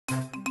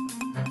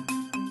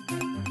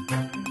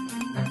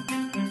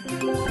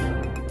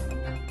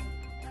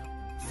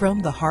From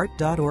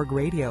theheart.org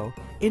radio,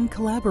 in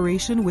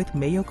collaboration with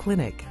Mayo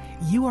Clinic,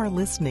 you are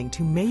listening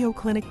to Mayo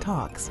Clinic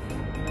Talks.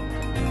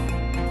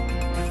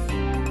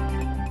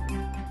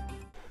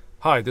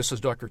 Hi, this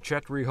is Dr.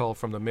 Chet Rehal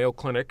from the Mayo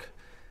Clinic,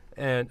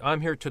 and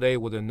I'm here today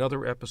with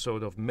another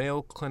episode of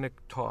Mayo Clinic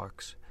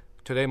Talks.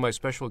 Today my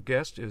special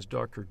guest is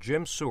Dr.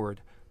 Jim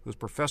Seward, who's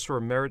Professor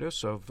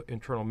Emeritus of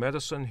Internal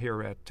Medicine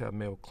here at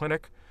Mayo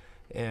Clinic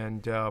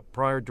and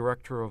prior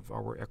Director of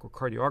our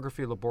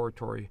Echocardiography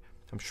Laboratory.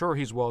 I'm sure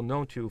he's well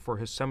known to you for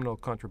his seminal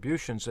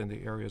contributions in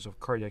the areas of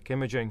cardiac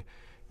imaging,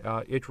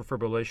 atrial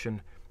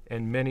fibrillation,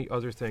 and many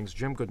other things.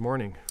 Jim, good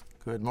morning.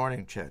 Good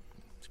morning, Chet.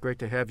 It's great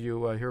to have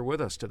you here with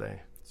us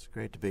today. It's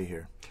great to be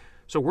here.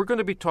 So we're going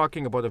to be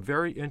talking about a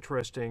very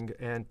interesting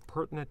and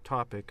pertinent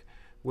topic,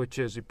 which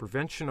is the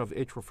prevention of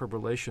atrial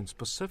fibrillation,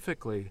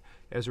 specifically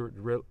as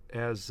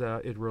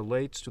it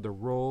relates to the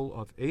role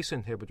of ACE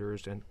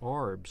inhibitors and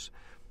ARBs,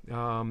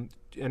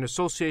 an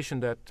association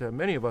that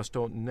many of us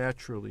don't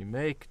naturally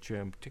make.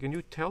 Jim, can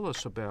you tell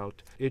us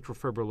about atrial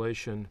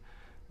fibrillation,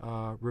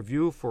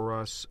 review for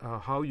us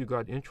how you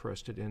got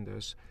interested in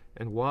this,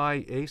 and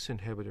why ACE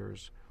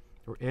inhibitors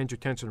or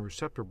angiotensin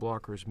receptor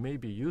blockers may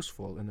be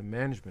useful in the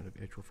management of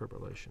atrial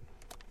fibrillation?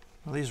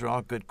 Well, these are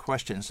all good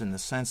questions in the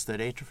sense that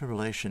atrial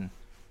fibrillation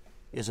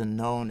is a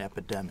known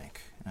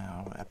epidemic.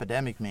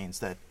 Epidemic means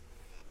that,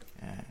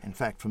 in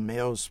fact, from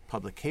Mayo's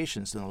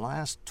publications, in the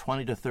last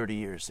 20 to 30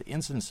 years, the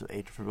incidence of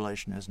atrial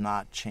fibrillation has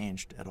not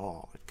changed at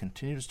all. It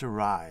continues to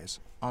rise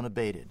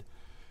unabated.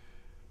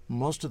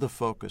 Most of the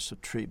focus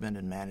of treatment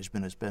and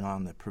management has been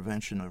on the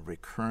prevention of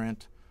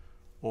recurrent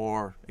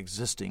or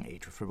existing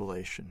atrial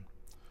fibrillation.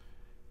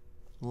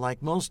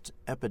 Like most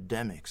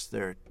epidemics,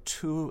 there are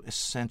two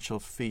essential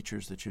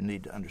features that you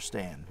need to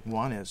understand.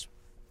 One is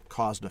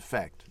cause and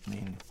effect,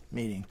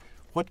 meaning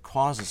what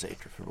causes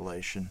atrial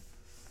fibrillation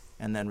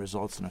and then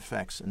results in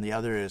effects. And the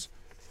other is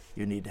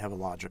you need to have a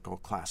logical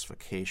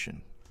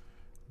classification.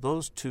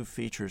 Those two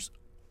features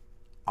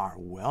are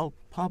well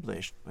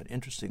published, but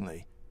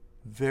interestingly,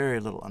 very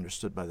little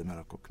understood by the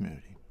medical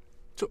community.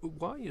 So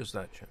why is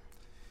that, Jim?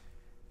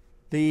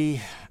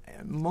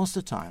 Most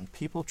of the time,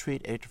 people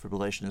treat atrial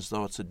fibrillation as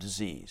though it's a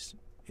disease.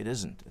 It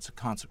isn't. It's a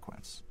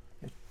consequence.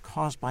 It's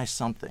caused by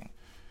something.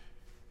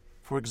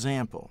 For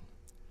example,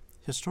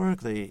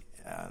 historically,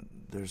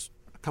 there's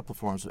a couple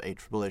forms of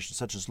atrial fibrillation,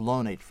 such as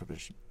lone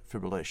atrial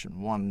fibrillation,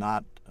 one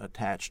not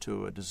attached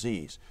to a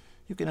disease.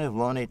 You can have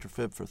lone atrial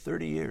fib for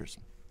 30 years,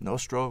 no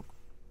stroke,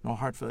 no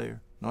heart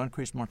failure, no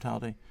increased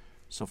mortality.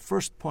 So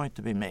first point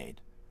to be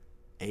made,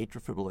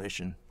 atrial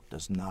fibrillation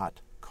does not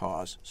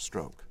cause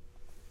stroke.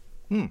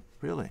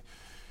 Really?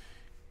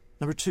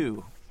 Number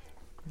two,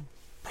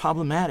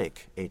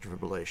 problematic atrial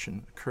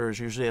fibrillation occurs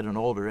usually at an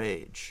older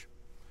age.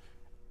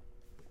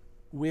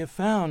 We have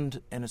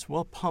found, and it's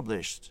well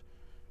published,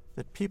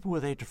 that people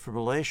with atrial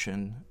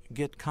fibrillation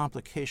get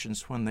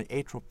complications when the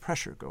atrial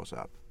pressure goes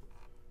up.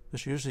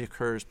 This usually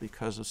occurs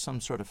because of some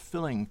sort of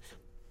filling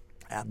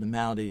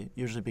abnormality,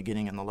 usually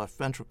beginning in the left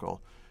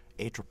ventricle.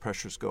 Atrial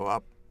pressures go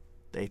up,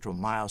 the atrial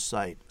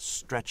myocyte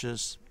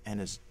stretches and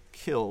is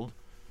killed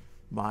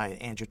by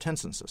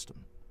angiotensin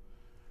system.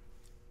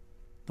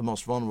 The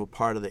most vulnerable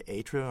part of the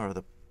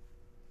atria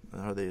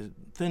are the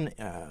thin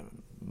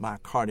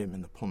myocardium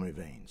in the pulmonary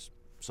veins.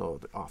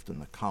 So often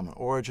the common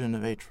origin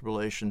of atrial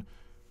fibrillation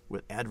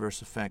with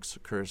adverse effects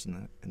occurs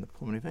in the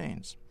pulmonary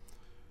veins.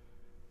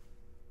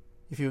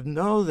 If you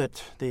know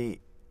that the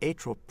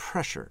atrial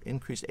pressure,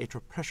 increased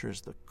atrial pressure,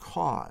 is the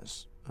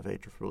cause of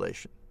atrial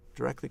fibrillation,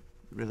 directly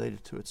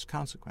related to its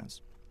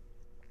consequence,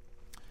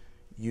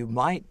 you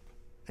might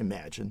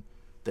imagine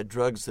that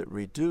drugs that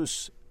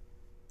reduce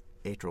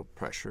atrial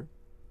pressure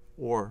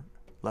or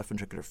left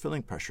ventricular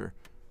filling pressure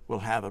will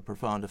have a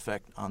profound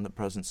effect on the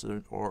presence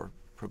or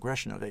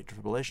progression of atrial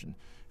fibrillation.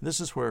 This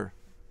is where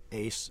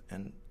ACE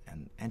and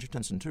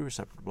angiotensin II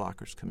receptor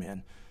blockers come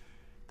in,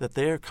 that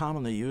they are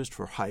commonly used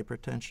for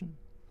hypertension,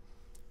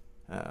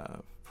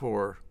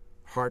 for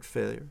heart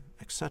failure,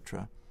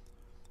 etc.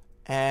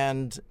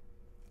 And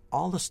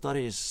all the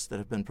studies that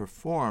have been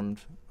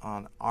performed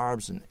on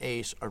ARBs and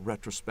ACE are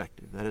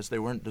retrospective. That is, they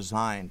weren't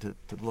designed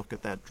to look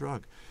at that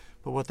drug.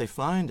 But what they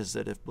find is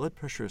that if blood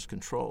pressure is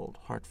controlled,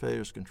 heart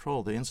failure is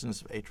controlled, the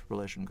incidence of atrial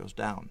fibrillation goes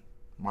down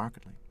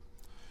markedly.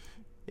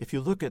 If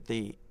you look at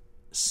the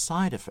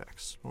side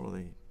effects or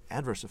the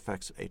adverse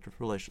effects of atrial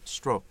fibrillation,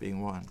 stroke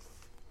being one,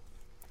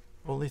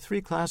 only 3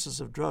 classes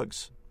of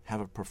drugs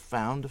have a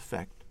profound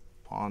effect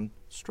on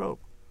stroke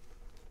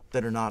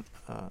that are not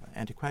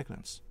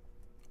anticoagulants.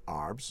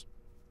 ARBs,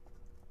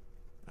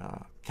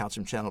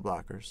 calcium channel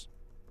blockers,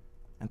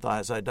 and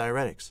thiazide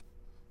diuretics.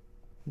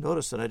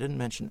 Notice that I didn't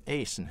mention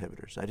ACE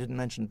inhibitors. I didn't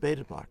mention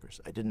beta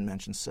blockers. I didn't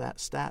mention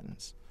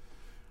statins.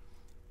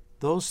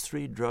 Those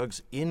 3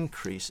 drugs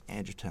increase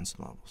angiotensin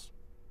levels.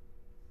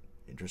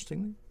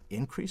 Interestingly,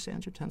 increase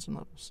angiotensin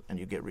levels, and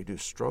you get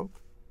reduced stroke?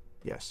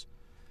 Yes.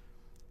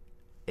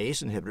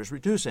 ACE inhibitors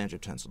reduce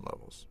angiotensin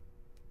levels.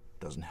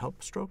 Doesn't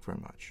help stroke very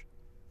much.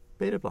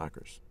 Beta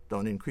blockers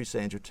don't increase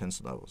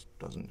angiotensin levels.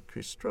 Doesn't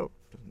increase stroke.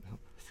 Doesn't help.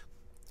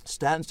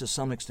 Statins to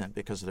some extent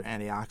because of their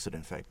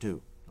antioxidant effect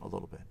too, a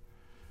little bit.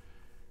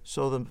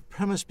 So the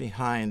premise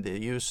behind the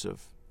use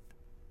of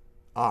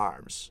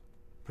ARBs,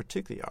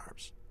 particularly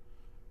ARBs,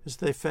 is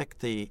they affect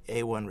the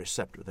A1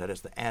 receptor, that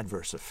is the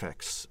adverse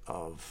effects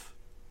of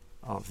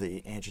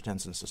the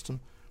angiotensin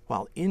system,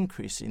 while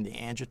increasing the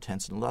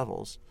angiotensin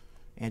levels,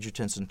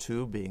 angiotensin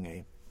 2 being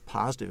a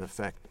positive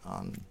effect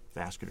on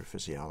vascular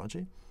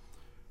physiology,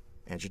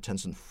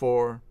 angiotensin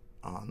 4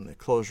 on the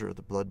closure of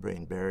the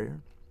blood-brain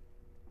barrier.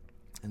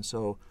 And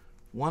so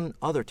one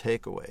other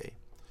takeaway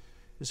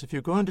is if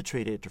you're going to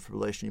treat atrial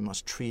fibrillation, you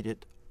must treat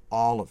it,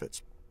 all of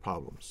its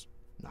problems,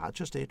 not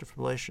just atrial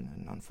fibrillation.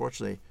 And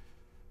unfortunately,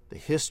 the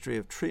history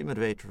of treatment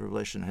of atrial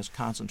fibrillation has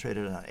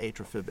concentrated on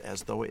atrial fib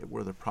as though it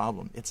were the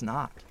problem. It's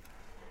not.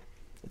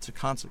 It's a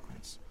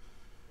consequence.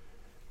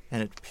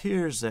 And it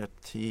appears that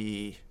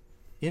the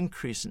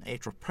increase in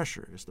atrial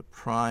pressure is the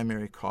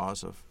primary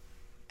cause of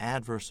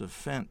adverse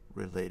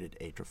event-related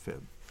atrial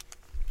fib.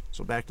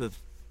 So back to the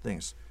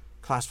things.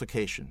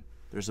 Classification.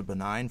 There's a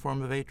benign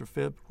form of atrial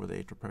fib where the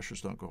atrial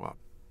pressures don't go up.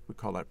 We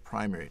call that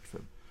primary atrial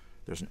fib.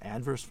 There's an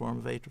adverse form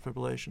of atrial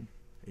fibrillation.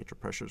 Atrial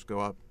pressures go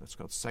up. That's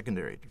called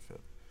secondary atrial fib.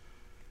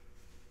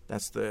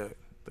 That's the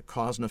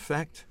cause and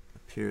effect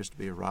appears to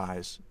be a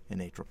rise in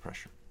atrial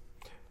pressure.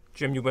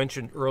 Jim, you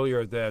mentioned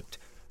earlier that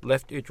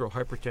left atrial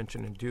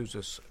hypertension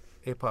induces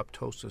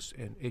apoptosis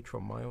in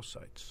atrial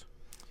myocytes.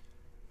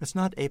 It's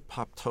not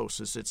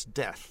apoptosis, it's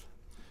death.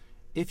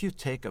 If you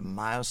take a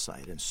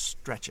myocyte and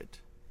stretch it,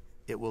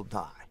 it will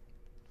die.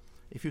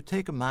 If you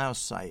take a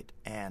myocyte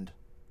and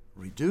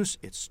reduce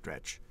its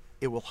stretch,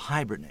 it will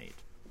hibernate.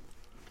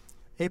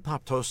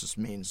 Apoptosis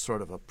means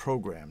sort of a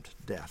programmed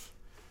death.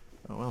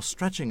 Well,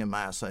 stretching a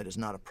myocyte is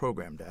not a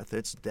programmed death.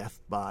 It's death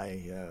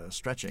by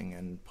stretching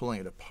and pulling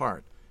it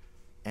apart.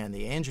 And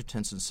the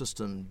angiotensin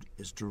system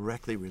is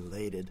directly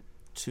related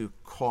to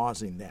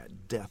causing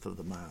that death of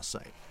the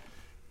myocyte.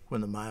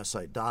 When the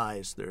myocyte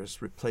dies,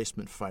 there's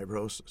replacement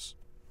fibrosis.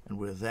 And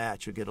with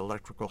that, you get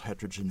electrical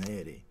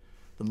heterogeneity.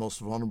 The most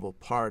vulnerable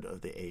part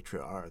of the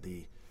atria are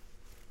the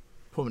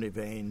pulmonary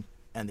vein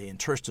and the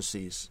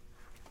interstices,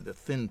 the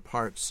thin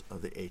parts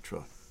of the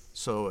atria.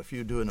 So if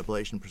you do an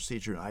ablation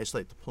procedure and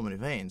isolate the pulmonary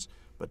veins,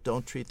 but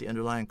don't treat the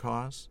underlying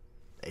cause,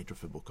 atrial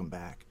fib will come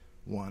back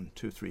 1,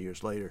 2, 3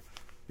 years later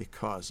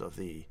because of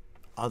the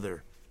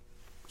other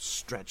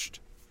stretched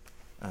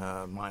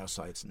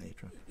myocytes in the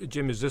atria.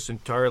 Jim, is this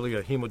entirely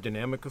a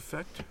hemodynamic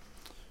effect?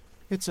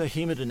 It's a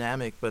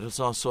hemodynamic, but it's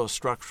also a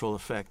structural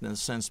effect and a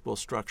sensible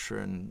structure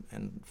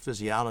and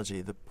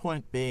physiology. The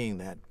point being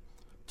that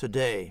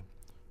today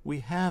we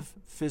have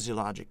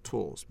physiologic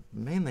tools,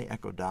 mainly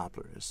echo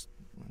Doppler is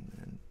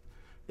in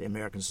the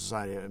American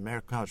Society,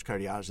 American College of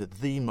Cardiology,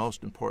 the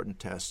most important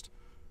test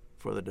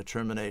for the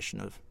determination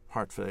of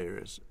heart failure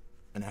is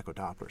an echo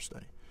Doppler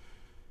study.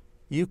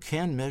 You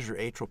can measure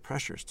atrial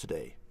pressures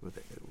today,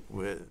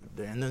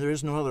 and there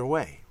is no other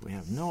way. We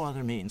have no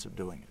other means of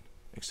doing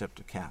it except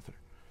a catheter.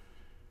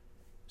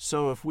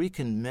 So if we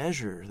can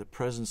measure the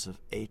presence of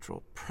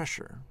atrial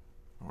pressure,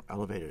 or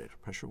elevated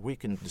atrial pressure, we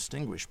can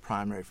distinguish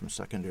primary from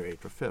secondary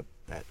atrial fib,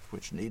 that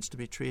which needs to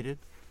be treated.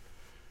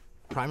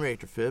 Primary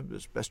atrial fib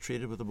is best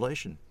treated with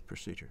ablation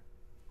procedure,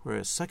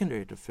 whereas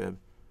secondary atrial fib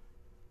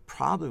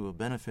probably will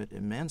benefit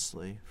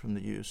immensely from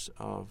the use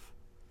of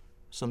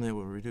something that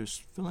will reduce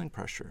filling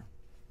pressure.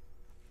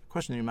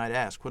 Question you might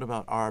ask, what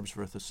about ARBs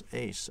versus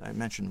ACE? I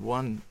mentioned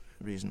one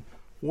reason.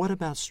 What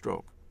about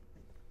stroke?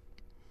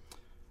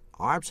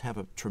 ARBs have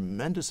a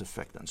tremendous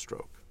effect on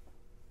stroke.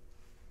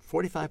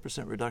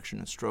 45% reduction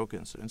in stroke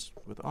incidence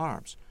with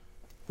ARBs.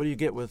 What do you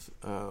get with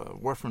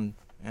warfarin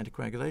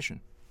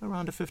anticoagulation?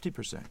 Around a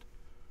 50%.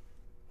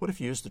 What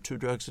if you use the two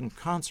drugs in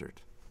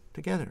concert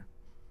together?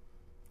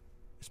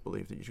 It's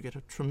believed that you get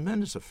a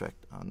tremendous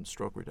effect on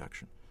stroke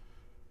reduction.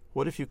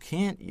 What if you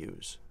can't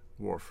use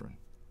warfarin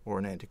or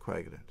an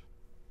anticoagulant?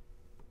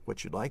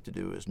 What you'd like to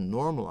do is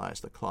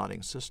normalize the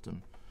clotting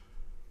system.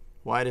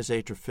 Why is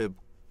it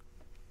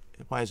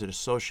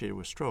associated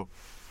with stroke?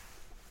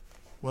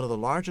 One of the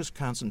largest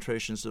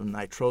concentrations of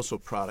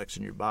nitrosyl products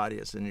in your body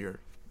is in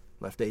your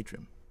left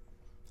atrium.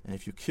 And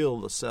if you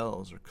kill the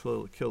cells or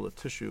kill the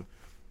tissue,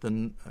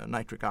 the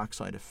nitric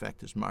oxide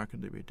effect is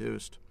markedly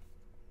reduced.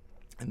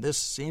 And this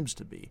seems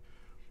to be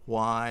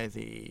why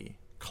the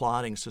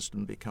clotting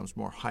system becomes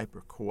more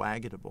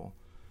hypercoagulable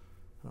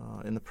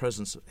in the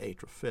presence of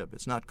atrial fib.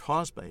 It's not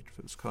caused by atrial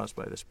fib, it's caused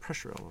by this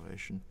pressure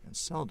elevation and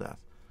cell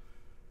death.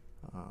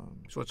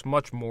 So it's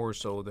much more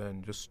so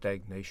than just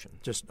stagnation.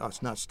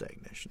 It's not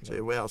stagnation. Yeah.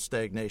 Well,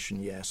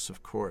 stagnation, yes,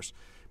 of course,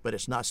 but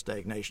it's not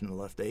stagnation in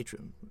the left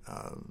atrium.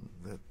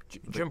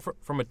 Jim,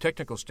 from a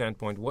technical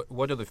standpoint,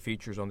 what are the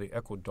features on the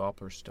echo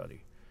Doppler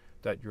study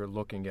that you're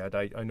looking at?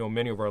 I know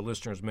many of our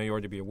listeners may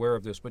already be aware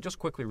of this, but just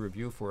quickly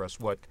review for us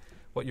what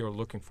you're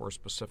looking for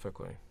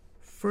specifically.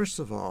 First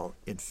of all,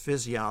 in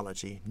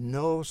physiology,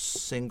 no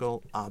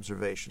single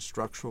observation,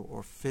 structural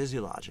or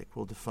physiologic,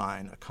 will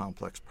define a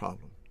complex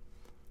problem.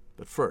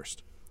 But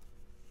first,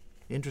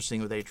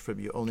 interesting with atrial fib,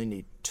 you only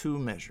need two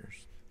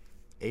measures.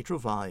 Atrial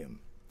volume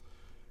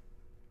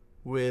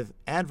With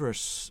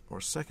adverse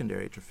or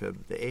secondary atrial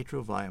fib, the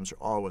atrial volumes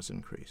are always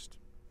increased,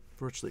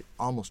 virtually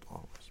almost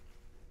always.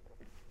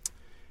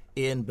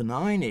 In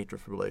benign atrial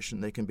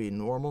fibrillation, they can be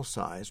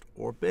normal-sized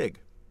or big.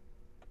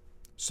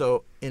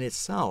 So in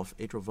itself,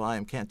 atrial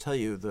volume can't tell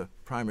you the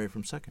primary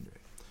from secondary.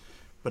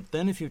 But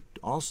then if you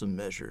also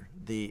measure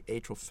the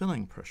atrial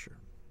filling pressure,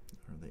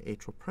 or the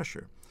atrial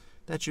pressure,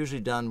 that's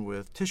usually done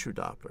with tissue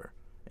Doppler.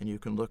 And you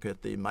can look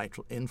at the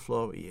mitral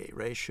inflow, EA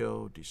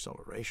ratio,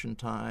 deceleration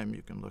time.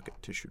 You can look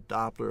at tissue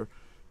Doppler,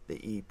 the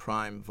E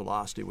prime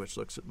velocity, which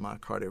looks at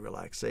myocardial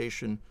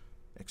relaxation,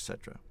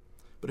 etc.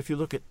 But if you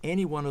look at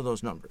any one of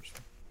those numbers,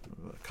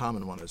 a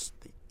common one is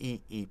the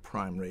EE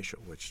prime ratio,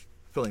 which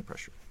filling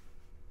pressure.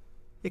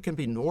 It can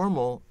be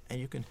normal, and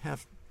you can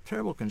have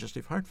terrible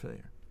congestive heart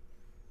failure.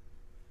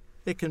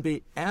 It can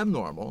be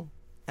abnormal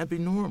and be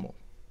normal.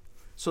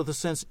 So the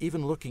sense,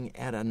 even looking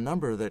at a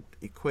number that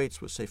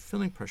equates with, say,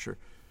 filling pressure,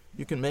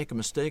 you can make a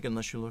mistake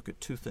unless you look at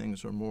two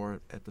things or more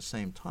at the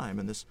same time.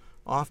 And this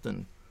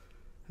often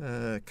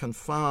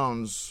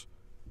confounds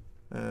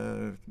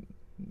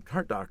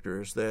heart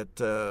doctors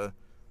that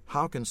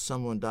how can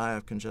someone die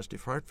of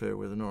congestive heart failure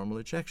with a normal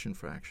ejection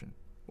fraction?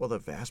 Well, the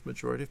vast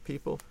majority of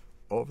people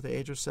over the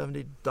age of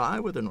 70 die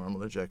with a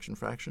normal ejection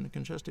fraction in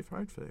congestive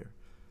heart failure.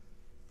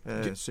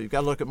 So you've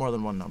got to look at more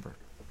than one number.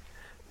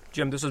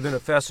 Jim, this has been a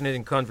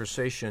fascinating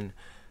conversation.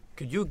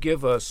 Could you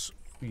give us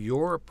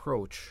your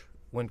approach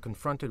when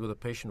confronted with a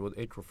patient with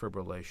atrial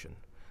fibrillation?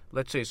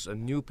 Let's say it's a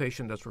new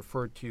patient that's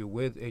referred to you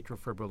with atrial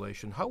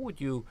fibrillation. How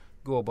would you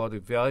go about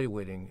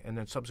evaluating and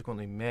then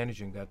subsequently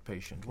managing that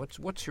patient?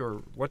 What's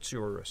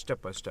your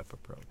step-by-step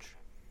approach?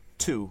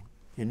 2,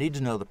 you need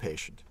to know the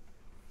patient.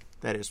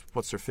 That is,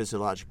 what's their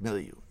physiologic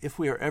milieu. If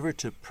we are ever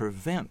to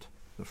prevent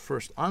the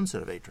first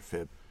onset of atrial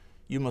fib,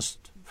 you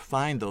must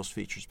find those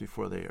features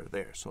before they are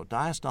there. So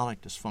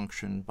diastolic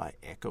dysfunction by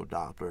echo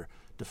Doppler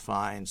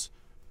defines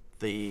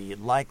the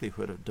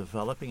likelihood of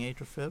developing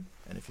atrial fib,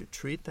 and if you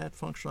treat that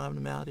functional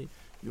abnormality,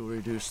 you'll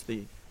reduce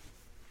the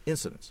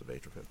incidence of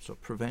atrial fib. So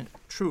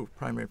true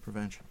primary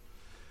prevention.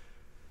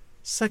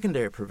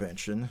 Secondary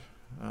prevention,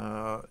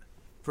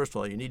 first of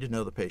all, you need to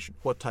know the patient.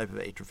 What type of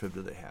atrial fib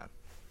do they have?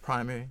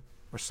 Primary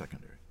or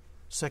secondary?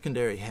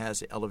 Secondary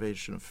has the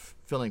elevation of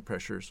filling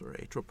pressures or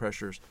atrial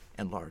pressures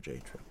and large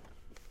atrium.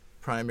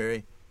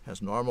 Primary has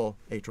normal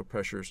atrial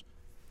pressures,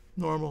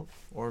 normal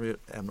or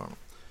abnormal.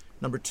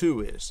 Number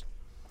 2 is,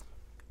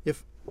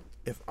 if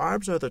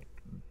ARBs are the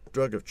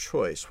drug of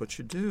choice, what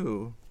you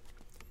do,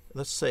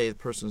 let's say the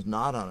person's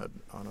not on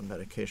a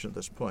medication at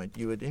this point,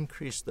 you would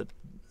increase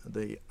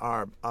the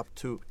ARB up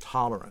to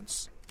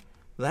tolerance.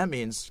 That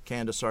means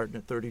candesartan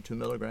at 32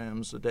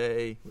 milligrams a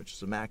day, which is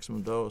the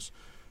maximum dose,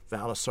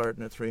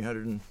 valsartan at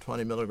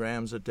 320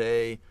 milligrams a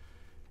day,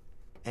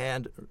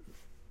 and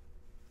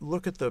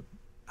look at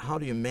how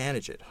do you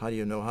manage it? How do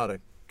you know how to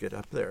get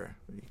up there?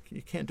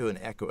 You can't do an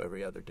echo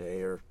every other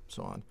day or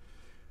so on.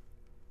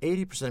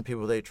 80% of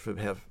people with atrial fib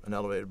have an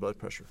elevated blood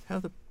pressure.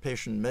 Have the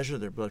patient measure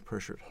their blood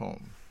pressure at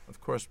home. Of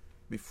course,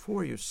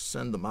 before you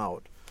send them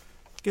out,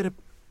 get a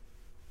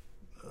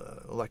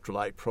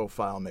electrolyte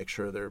profile, make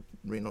sure their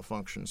renal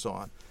function, so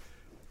on.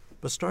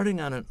 But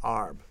starting on an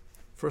ARB,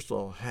 first of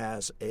all,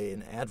 has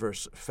an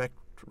adverse effect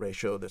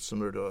ratio that's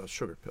similar to a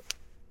sugar pill.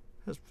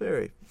 Has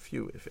very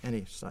few, if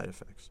any, side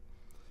effects.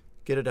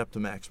 Get it up to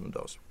maximum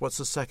dose. What's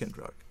the second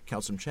drug?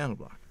 Calcium channel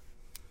blocker,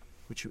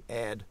 which you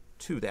add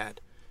to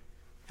that.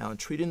 Now, in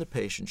treating the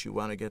patients, you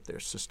want to get their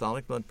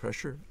systolic blood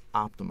pressure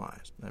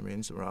optimized. That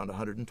means around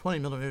 120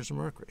 millimeters of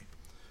mercury.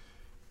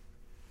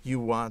 You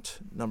want,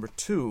 number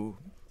 2,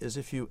 is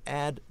if you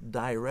add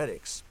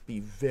diuretics, be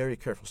very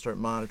careful. Start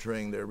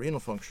monitoring their renal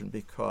function,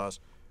 because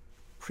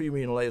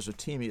prerenal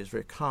azotemia is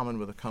very common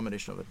with a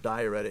combination of a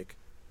diuretic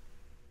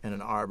and an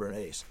ARB or an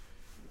ACE.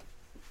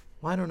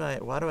 Why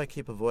do I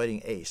keep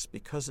avoiding ACE?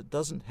 Because it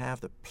doesn't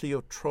have the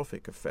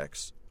pleiotropic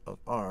effects of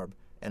ARB,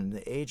 and in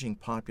the aging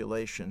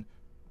population,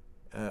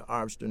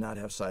 ARBs do not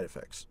have side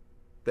effects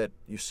that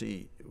you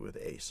see with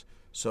ACE.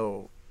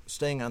 So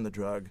staying on the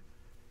drug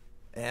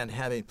and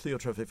having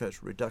pleiotropic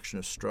effects, reduction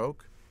of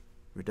stroke,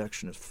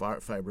 reduction of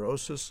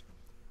fibrosis,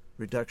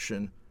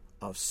 reduction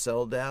of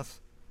cell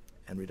death,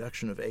 and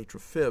reduction of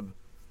atrial fib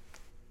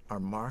are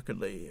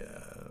markedly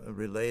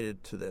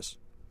related to this.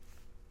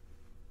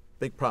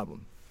 Big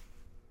problem.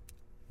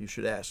 You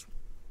should ask,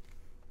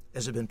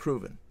 has it been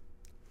proven?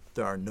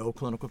 There are no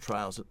clinical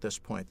trials at this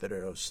point that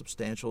are of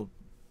substantial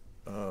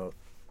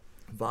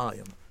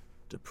volume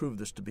to prove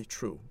this to be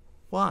true.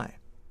 Why?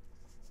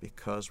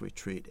 Because we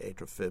treat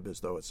atrial fib as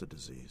though it's a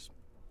disease.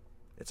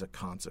 It's a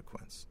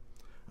consequence.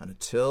 And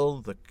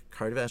until the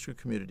cardiovascular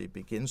community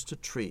begins to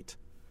treat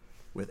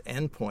with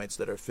endpoints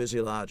that are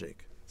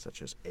physiologic,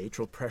 such as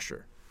atrial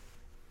pressure,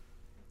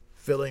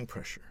 filling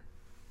pressure,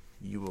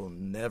 you will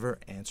never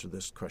answer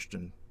this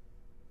question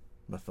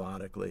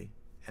methodically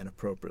and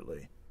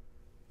appropriately.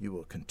 You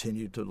will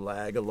continue to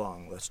lag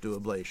along. Let's do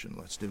ablation.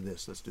 Let's do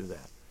this. Let's do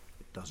that.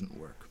 It doesn't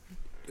work.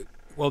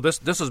 Well, this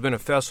has been a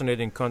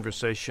fascinating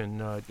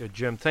conversation,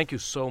 Jim. Thank you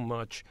so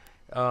much.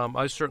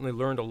 I certainly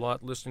learned a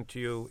lot listening to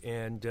you,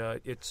 and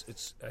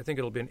it's. I think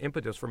it'll be an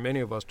impetus for many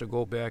of us to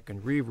go back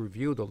and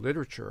review the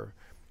literature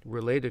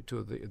related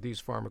to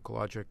these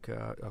pharmacologic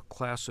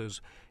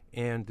classes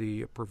and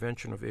the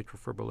prevention of atrial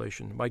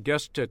fibrillation. My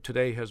guest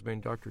today has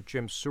been Dr.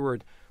 Jim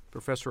Seward,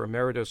 Professor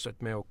Emeritus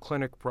at Mayo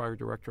Clinic, prior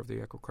Director of the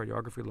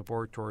Echocardiography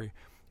Laboratory,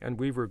 and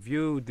we've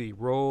reviewed the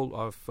role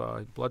of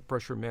blood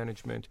pressure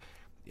management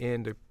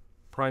in the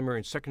primary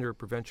and secondary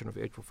prevention of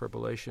atrial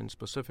fibrillation,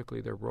 specifically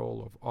their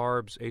role of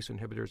ARBs, ACE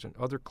inhibitors, and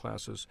other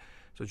classes.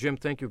 So, Jim,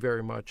 thank you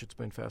very much. It's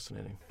been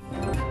fascinating.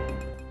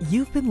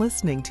 You've been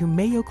listening to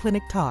Mayo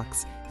Clinic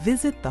Talks.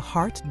 Visit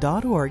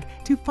theheart.org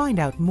to find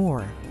out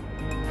more.